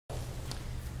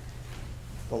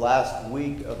The last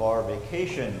week of our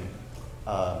vacation,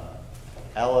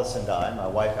 Alice and I, my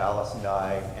wife Alice and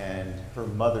I, and her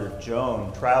mother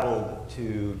Joan traveled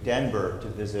to Denver to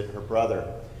visit her brother.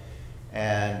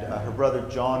 And her brother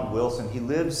John Wilson, he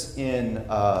lives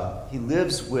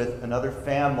with another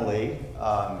family,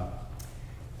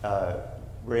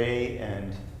 Ray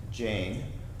and Jane,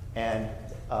 and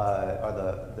are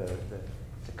the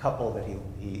couple that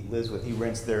he lives with. He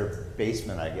rents their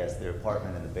basement, I guess, their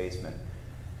apartment in the basement.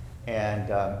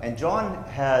 And John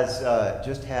has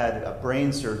just had a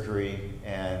brain surgery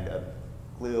and a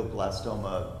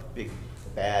glioblastoma, big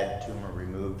bad tumor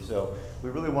removed. So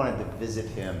we really wanted to visit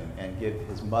him and give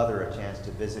his mother a chance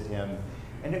to visit him.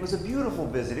 And it was a beautiful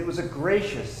visit. It was a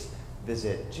gracious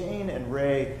visit. Jane and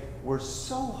Ray were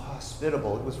so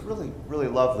hospitable. It was really, really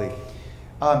lovely.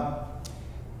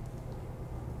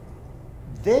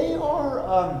 They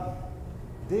are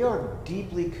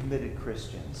deeply committed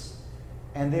Christians.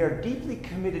 And they are deeply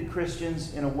committed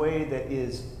Christians in a way that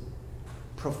is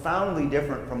profoundly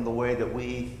different from the way that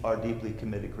we are deeply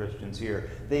committed Christians here.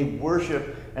 They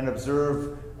worship and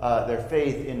observe their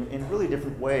faith in really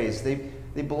different ways. They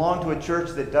belong to a church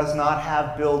that does not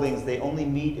have buildings. They only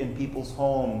meet in people's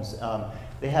homes.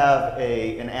 They have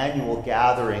an annual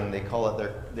gathering. They call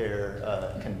it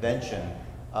their convention.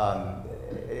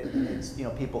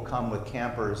 People come with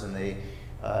campers and they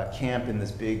camp in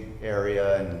this big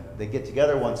area, and they get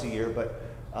together once a year, but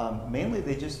mainly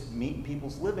they just meet in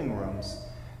people's living rooms.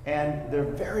 And they're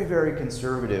very, very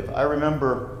conservative. I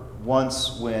remember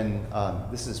once when,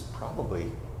 this is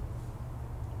probably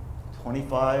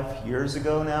 25 years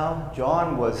ago now,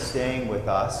 John was staying with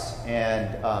us,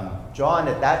 and John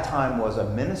at that time was a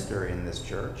minister in this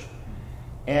church,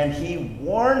 and he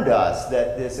warned us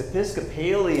that this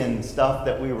Episcopalian stuff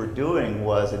that we were doing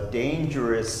was a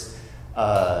dangerous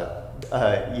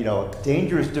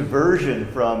dangerous diversion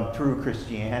from true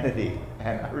Christianity.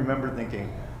 And I remember thinking,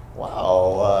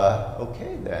 wow,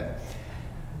 okay then.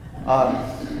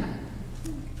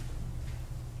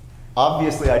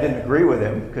 Obviously, I didn't agree with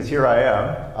him, because here I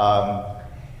am.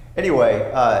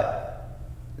 Anyway,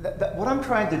 what I'm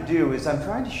trying to do is I'm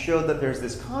trying to show that there's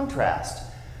this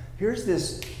contrast. Here's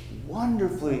this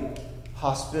wonderfully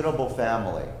hospitable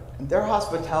family. And their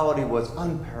hospitality was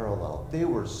unparalleled. They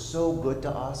were so good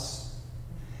to us.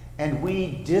 And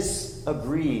we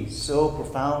disagree so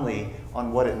profoundly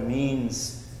on what it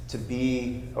means to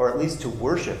be, or at least to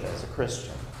worship as a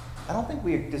Christian. I don't think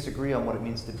we disagree on what it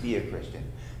means to be a Christian,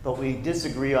 but we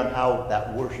disagree on how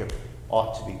that worship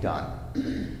ought to be done.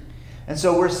 And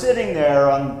so we're sitting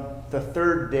there on the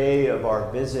third day of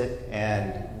our visit,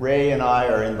 and Ray and I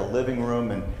are in the living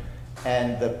room,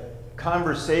 and the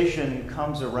conversation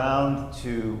comes around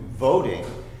to voting,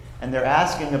 and they're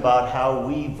asking about how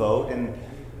we vote, and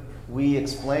we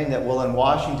explain that, well, in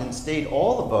Washington State,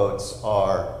 all the votes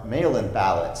are mail-in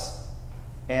ballots.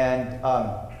 And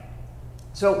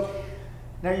so,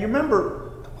 now you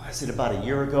remember, was it about a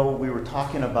year ago, we were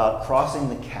talking about crossing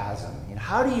the chasm.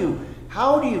 How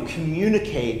do you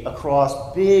communicate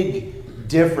across big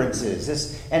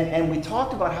differences? And we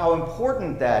talked about how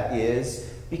important that is,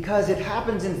 because it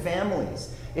happens in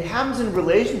families. It happens in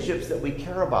relationships that we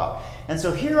care about. And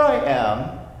so here I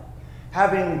am,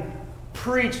 having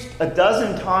preached a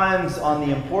dozen times on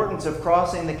the importance of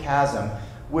crossing the chasm,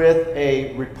 with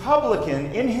a Republican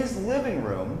in his living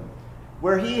room,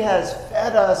 where he has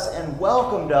fed us and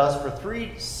welcomed us for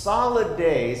 3 solid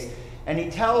days, and he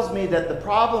tells me that the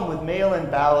problem with mail-in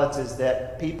ballots is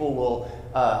that people will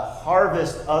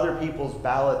harvest other people's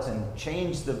ballots and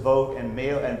change the vote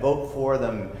and vote for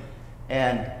them.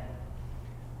 And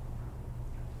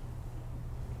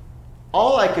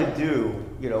all I could do,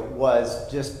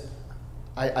 was just,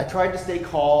 I tried to stay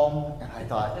calm, and I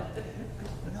thought,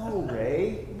 no,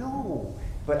 Ray, no.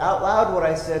 But out loud what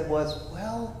I said was,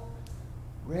 well,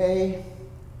 Ray,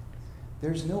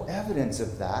 there's no evidence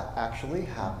of that actually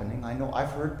happening. I know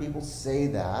I've heard people say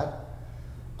that.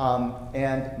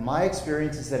 And my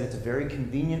experience is that it's a very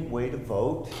convenient way to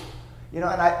vote. And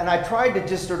I tried to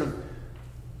just sort of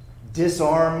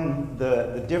disarm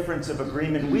the difference of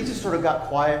agreement. We just sort of got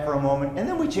quiet for a moment, and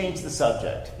then we changed the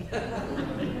subject.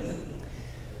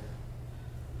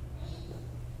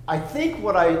 I think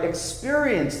what I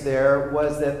experienced there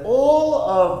was that all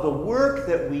of the work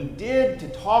that we did to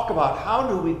talk about how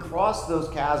do we cross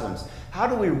those chasms, how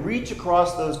do we reach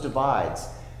across those divides,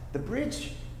 the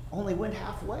bridge only went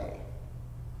halfway.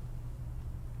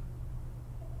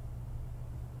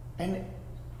 And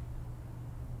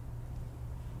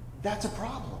that's a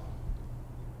problem.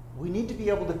 We need to be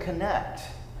able to connect.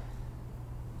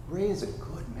 Ray is a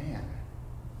good man.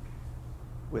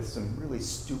 with some really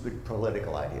stupid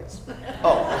political ideas.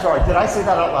 Oh, sorry, did I say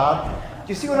that out loud?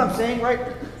 Do you see what I'm saying, right?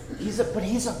 But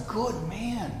he's a good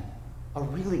man, a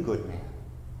really good man.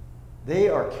 They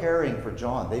are caring for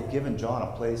John. They've given John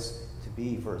a place to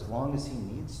be for as long as he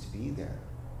needs to be there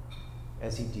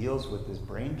as he deals with this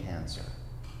brain cancer.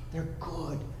 They're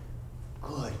good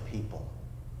people.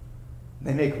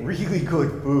 They make really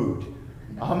good food.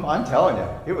 I'm telling you,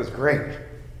 it was great.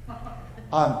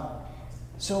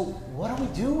 So what do we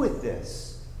do with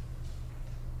this?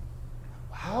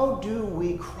 How do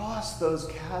we cross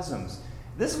those chasms?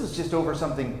 This was just over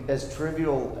something as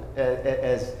trivial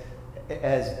as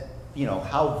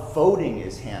how voting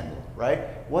is handled, right?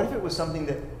 What if it was something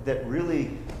that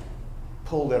really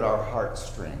pulled at our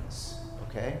heartstrings,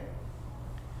 okay?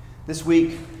 This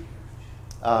week,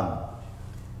 when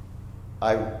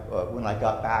I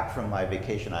got back from my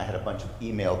vacation, I had a bunch of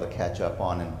email to catch up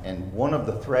on, and one of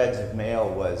the threads of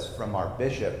mail was from our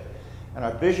bishop. And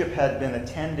our bishop had been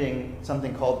attending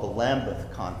something called the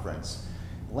Lambeth Conference.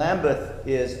 Lambeth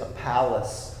is a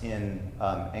palace in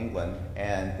England,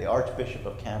 and the Archbishop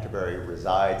of Canterbury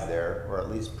resides there, or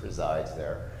at least presides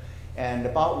there. And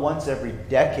about once every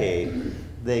decade,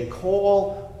 they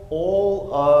call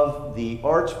all of the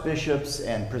archbishops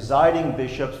and presiding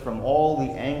bishops from all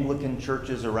the Anglican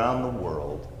churches around the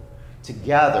world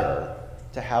together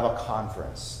to have a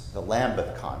conference, the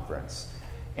Lambeth Conference.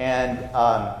 And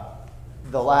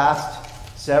the last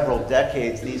several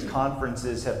decades, these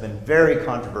conferences have been very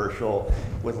controversial,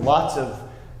 with lots of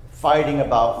fighting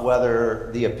about whether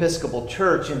the Episcopal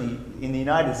Church in the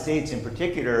United States in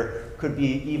particular could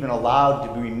be even allowed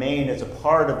to remain as a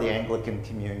part of the Anglican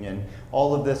communion.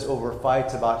 All of this over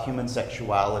fights about human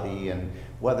sexuality and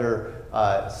whether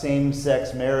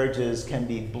same-sex marriages can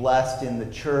be blessed in the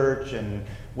church, and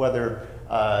whether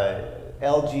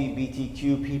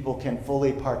LGBTQ people can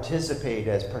fully participate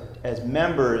as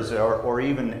members or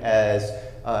even as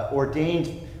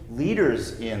ordained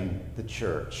leaders in the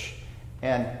church.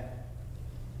 And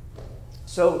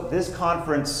so this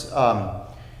conference,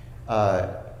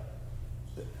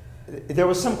 there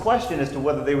was some question as to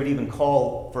whether they would even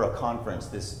call for a conference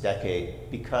this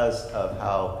decade because of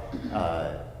how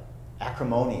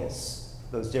acrimonious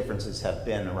those differences have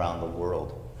been around the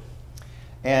world.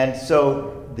 And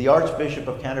so the Archbishop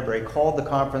of Canterbury called the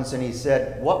conference, and he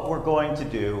said, what we're going to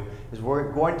do is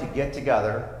we're going to get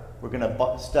together, we're going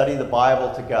to study the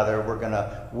Bible together, we're going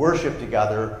to worship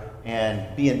together,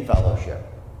 and be in fellowship.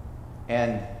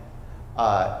 And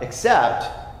except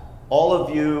all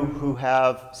of you who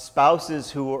have spouses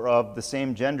who are of the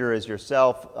same gender as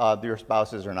yourself, your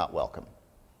spouses are not welcome.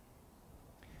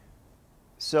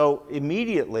 So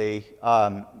immediately,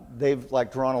 they've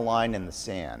drawn a line in the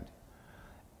sand.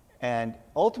 And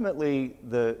ultimately,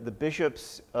 the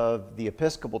bishops of the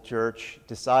Episcopal Church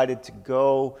decided to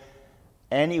go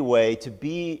anyway to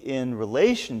be in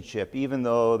relationship, even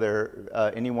though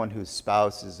anyone whose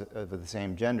spouse is of the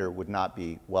same gender would not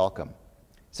be welcome.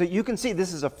 So you can see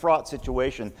this is a fraught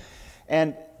situation.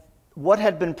 And what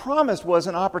had been promised was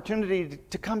an opportunity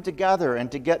to come together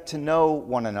and to get to know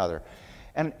one another.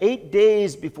 And 8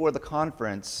 days before the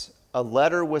conference, a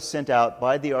letter was sent out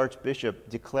by the Archbishop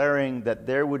declaring that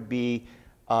there would be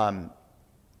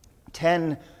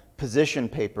 10 position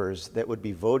papers that would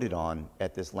be voted on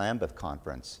at this Lambeth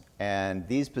Conference. And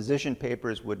these position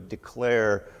papers would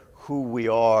declare who we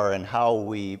are and how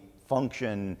we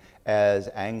function as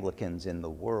Anglicans in the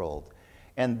world.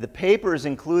 And the papers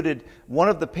included, one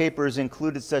of the papers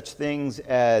included such things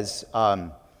as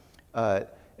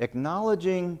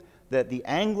acknowledging that the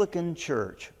Anglican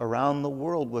Church around the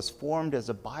world was formed as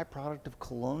a byproduct of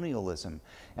colonialism.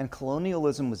 And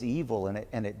colonialism was evil,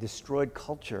 and it destroyed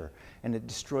culture, and it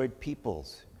destroyed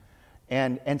peoples.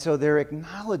 And so they're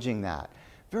acknowledging that.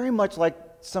 Very much like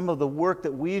some of the work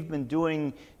that we've been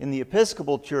doing in the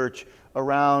Episcopal Church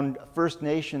around First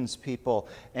Nations people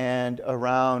and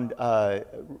around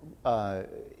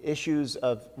issues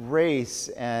of race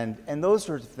and those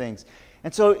sorts of things.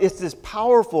 And so it's this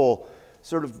powerful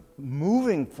sort of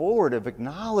moving forward of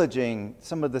acknowledging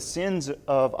some of the sins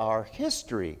of our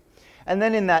history. And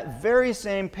then in that very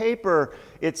same paper,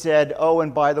 it said, oh,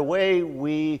 and by the way,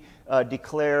 we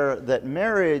declare that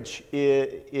marriage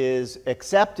is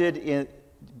accepted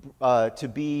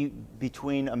to be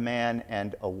between a man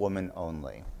and a woman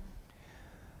only.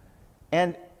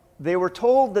 And they were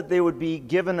told that they would be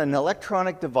given an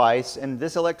electronic device, and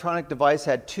this electronic device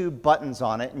had 2 buttons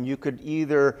on it, and you could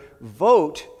either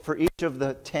vote for each of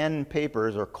the 10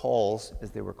 papers, or calls, as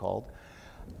they were called,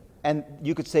 and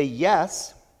you could say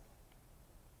yes,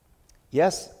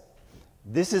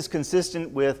 this is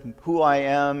consistent with who I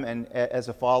am and as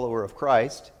a follower of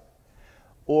Christ,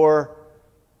 or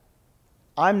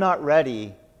I'm not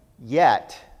ready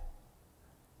yet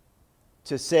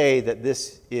to say that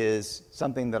this is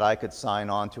something that I could sign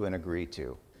on to and agree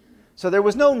to. So there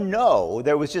was no,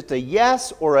 there was just a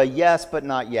yes or a yes, but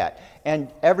not yet.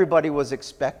 And everybody was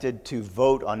expected to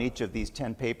vote on each of these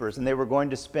 10 papers, and they were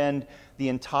going to spend the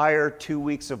entire 2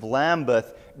 weeks of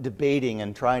Lambeth debating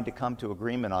and trying to come to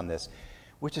agreement on this,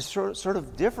 which is sort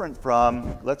of different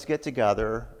from let's get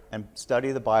together and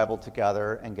study the Bible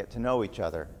together and get to know each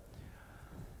other.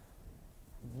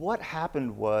 What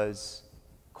happened was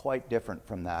quite different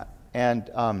from that,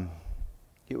 and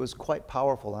it was quite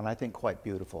powerful and I think quite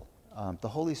beautiful. The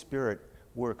Holy Spirit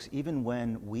works even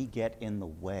when we get in the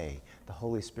way. The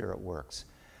Holy Spirit works.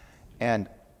 And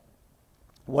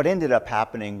what ended up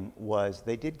happening was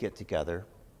they did get together,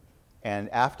 and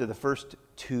after the first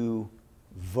 2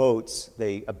 votes,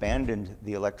 they abandoned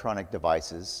the electronic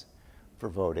devices for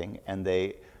voting, and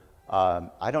they,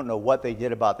 I don't know what they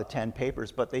did about the 10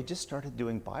 papers, but they just started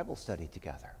doing Bible study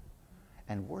together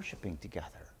and worshiping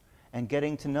together and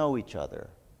getting to know each other.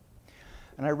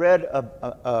 And I read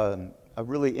a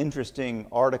really interesting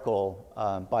article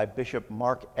by Bishop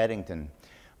Mark Eddington.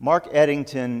 Mark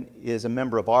Eddington is a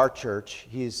member of our church.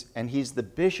 He's the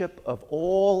bishop of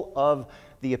all of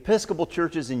the Episcopal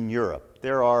churches in Europe.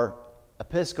 There are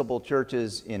Episcopal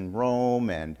churches in Rome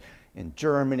and in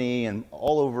Germany and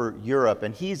all over Europe,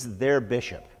 and he's their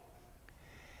bishop.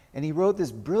 And he wrote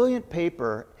this brilliant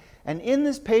paper, and in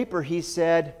this paper he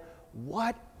said,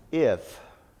 what if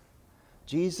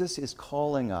Jesus is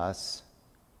calling us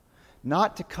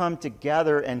not to come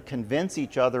together and convince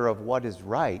each other of what is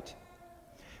right,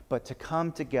 but to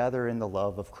come together in the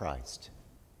love of Christ?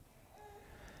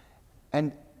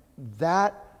 And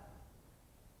that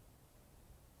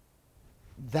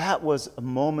was a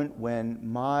moment when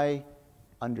my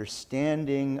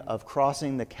understanding of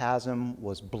crossing the chasm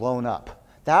was blown up.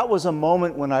 That was a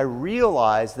moment when I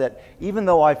realized that even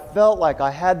though I felt like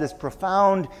I had this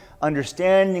profound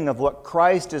understanding of what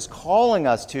Christ is calling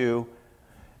us to,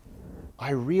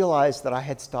 I realized that I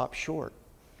had stopped short.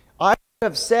 I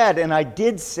have said, and I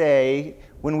did say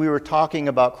when we were talking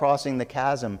about crossing the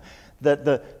chasm, that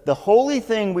the holy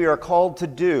thing we are called to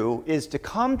do is to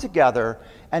come together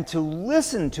and to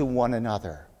listen to one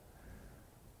another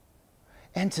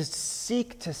and to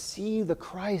seek to see the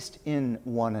Christ in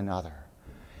one another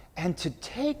and to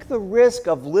take the risk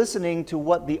of listening to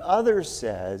what the other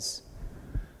says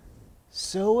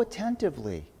so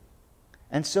attentively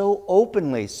and so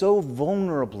openly, so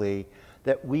vulnerably,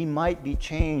 that we might be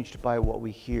changed by what we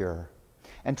hear,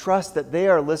 and trust that they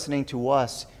are listening to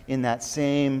us in that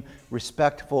same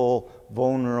respectful,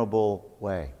 vulnerable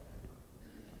way.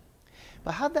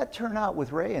 But how'd that turn out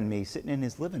with Ray and me sitting in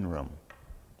his living room?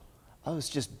 I was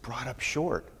just brought up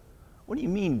short. What do you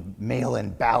mean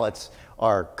mail-in ballots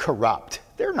are corrupt?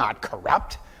 They're not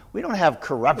corrupt. We don't have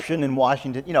corruption in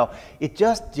Washington. You know, it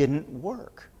just didn't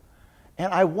work.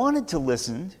 And I wanted to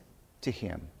listen to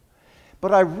him.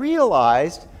 But I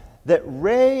realized that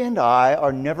Ray and I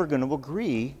are never going to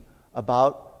agree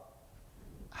about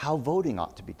how voting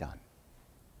ought to be done.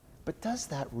 But does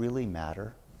that really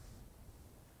matter?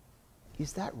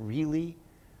 Is that really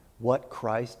what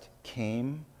Christ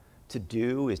came to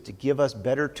do, is to give us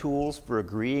better tools for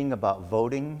agreeing about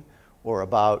voting or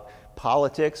about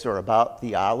politics or about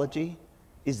theology?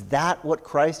 Is that what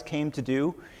Christ came to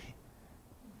do?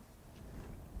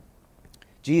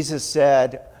 Jesus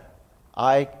said,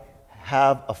 I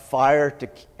have a fire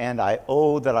and I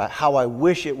owe that how I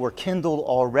wish it were kindled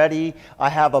already. I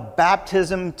have a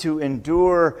baptism to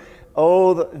endure.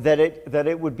 Oh, that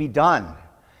it would be done.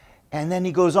 And then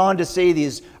he goes on to say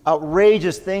these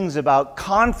outrageous things about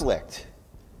conflict.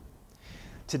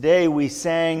 Today we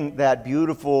sang that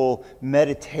beautiful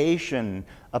meditation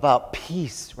about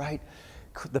peace, right?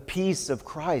 The peace of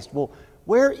Christ. Well,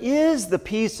 where is the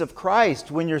peace of Christ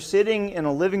when you're sitting in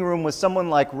a living room with someone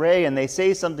like Ray and they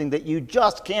say something that you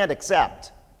just can't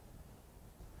accept?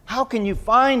 How can you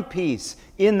find peace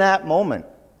in that moment?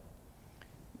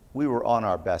 We were on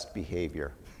our best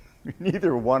behavior.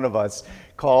 Neither one of us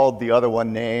called the other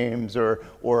one names or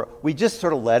we just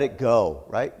sort of let it go,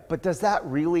 right? But does that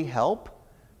really help?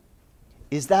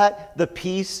 Is that the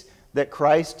peace that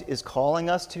Christ is calling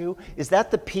us to? Is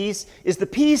the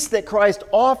peace that Christ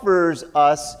offers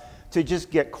us to just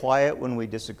get quiet when we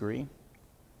disagree?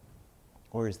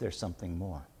 Or is there something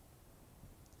more?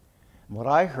 What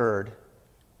I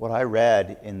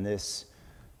read in this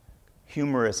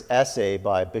humorous essay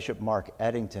by Bishop Mark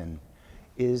Eddington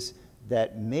is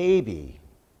that maybe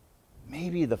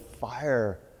the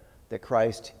fire that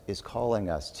Christ is calling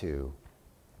us to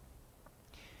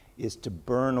is to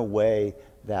burn away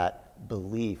that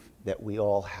belief that we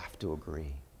all have to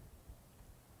agree.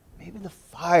 Maybe the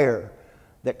fire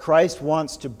that Christ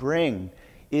wants to bring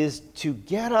is to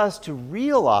get us to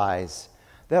realize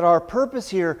that our purpose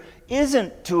here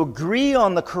isn't to agree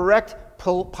on the correct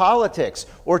politics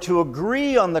or to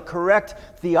agree on the correct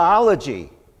theology,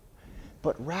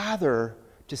 but rather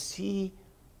to see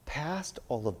past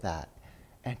all of that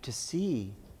and to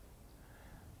see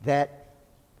that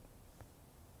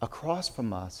across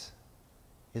from us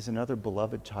is another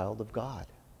beloved child of God.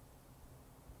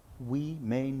 We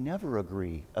may never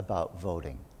agree about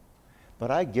voting, but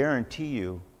I guarantee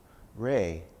you,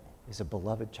 Ray is a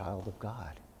beloved child of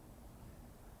God.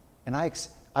 And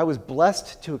I was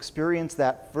blessed to experience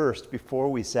that first before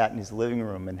we sat in his living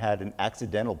room and had an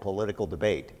accidental political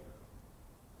debate.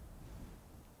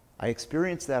 I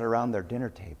experienced that around their dinner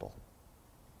table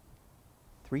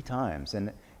 3 times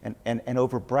and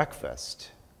over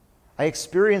breakfast. I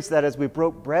experienced that as we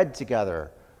broke bread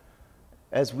together,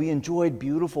 as we enjoyed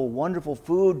beautiful, wonderful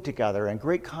food together and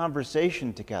great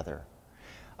conversation together.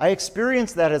 I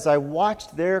experienced that as I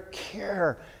watched their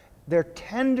care, their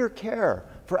tender care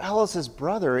for Alice's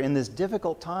brother in this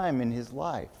difficult time in his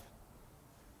life.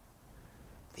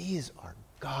 These are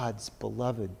God's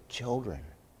beloved children.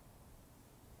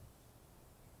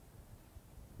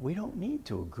 We don't need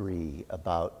to agree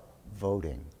about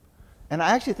voting. And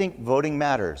I actually think voting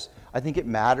matters. I think it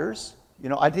matters.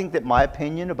 I think that my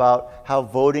opinion about how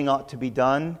voting ought to be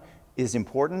done is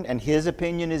important, and his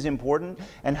opinion is important,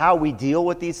 and how we deal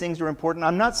with these things are important.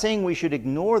 I'm not saying we should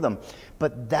ignore them,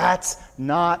 but that's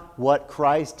not what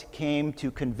Christ came to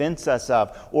convince us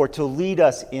of or to lead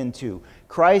us into.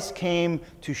 Christ came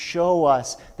to show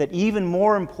us that even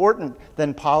more important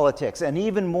than politics, and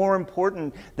even more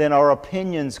important than our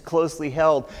opinions closely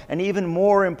held, and even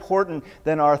more important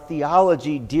than our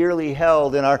theology dearly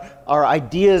held, and our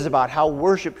ideas about how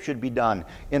worship should be done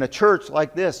in a church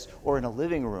like this or in a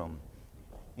living room,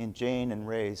 in Jane and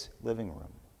Ray's living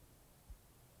room.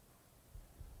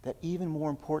 That even more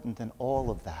important than all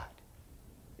of that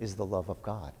is the love of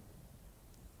God.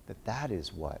 That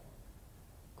is what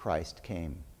Christ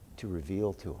came to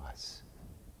reveal to us.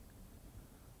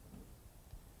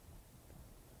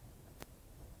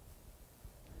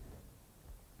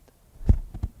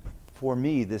 For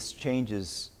me, this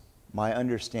changes my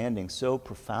understanding so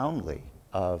profoundly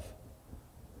of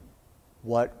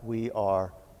what we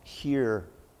are here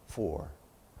for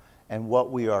and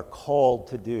what we are called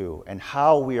to do and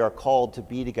how we are called to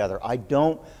be together. I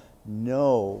don't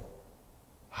know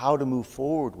how to move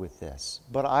forward with this,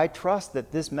 but I trust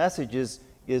that this message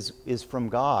is from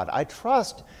God. I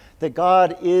trust that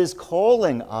God is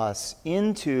calling us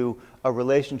into a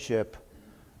relationship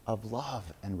of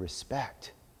love and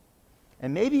respect.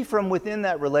 And maybe from within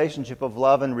that relationship of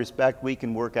love and respect, we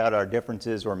can work out our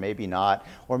differences, or maybe not.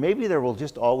 Or maybe there will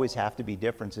just always have to be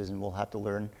differences, and we'll have to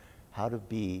learn how to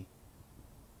be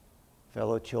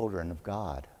fellow children of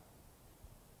God,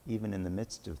 even in the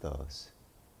midst of those.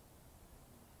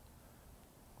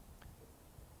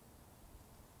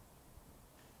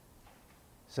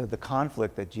 So the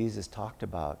conflict that Jesus talked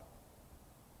about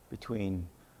between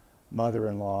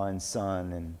mother-in-law and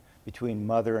son, and between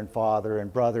mother and father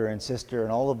and brother and sister,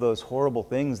 and all of those horrible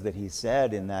things that he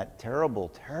said in that terrible,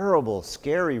 terrible,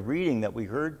 scary reading that we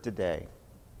heard today.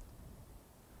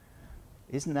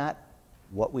 Isn't that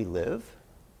what we live?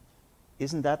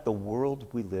 Isn't that the world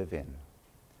we live in?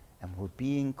 And we're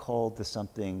being called to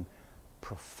something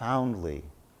profoundly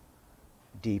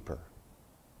deeper,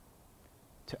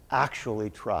 to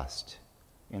actually trust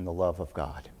in the love of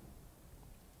God.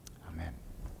 Amen.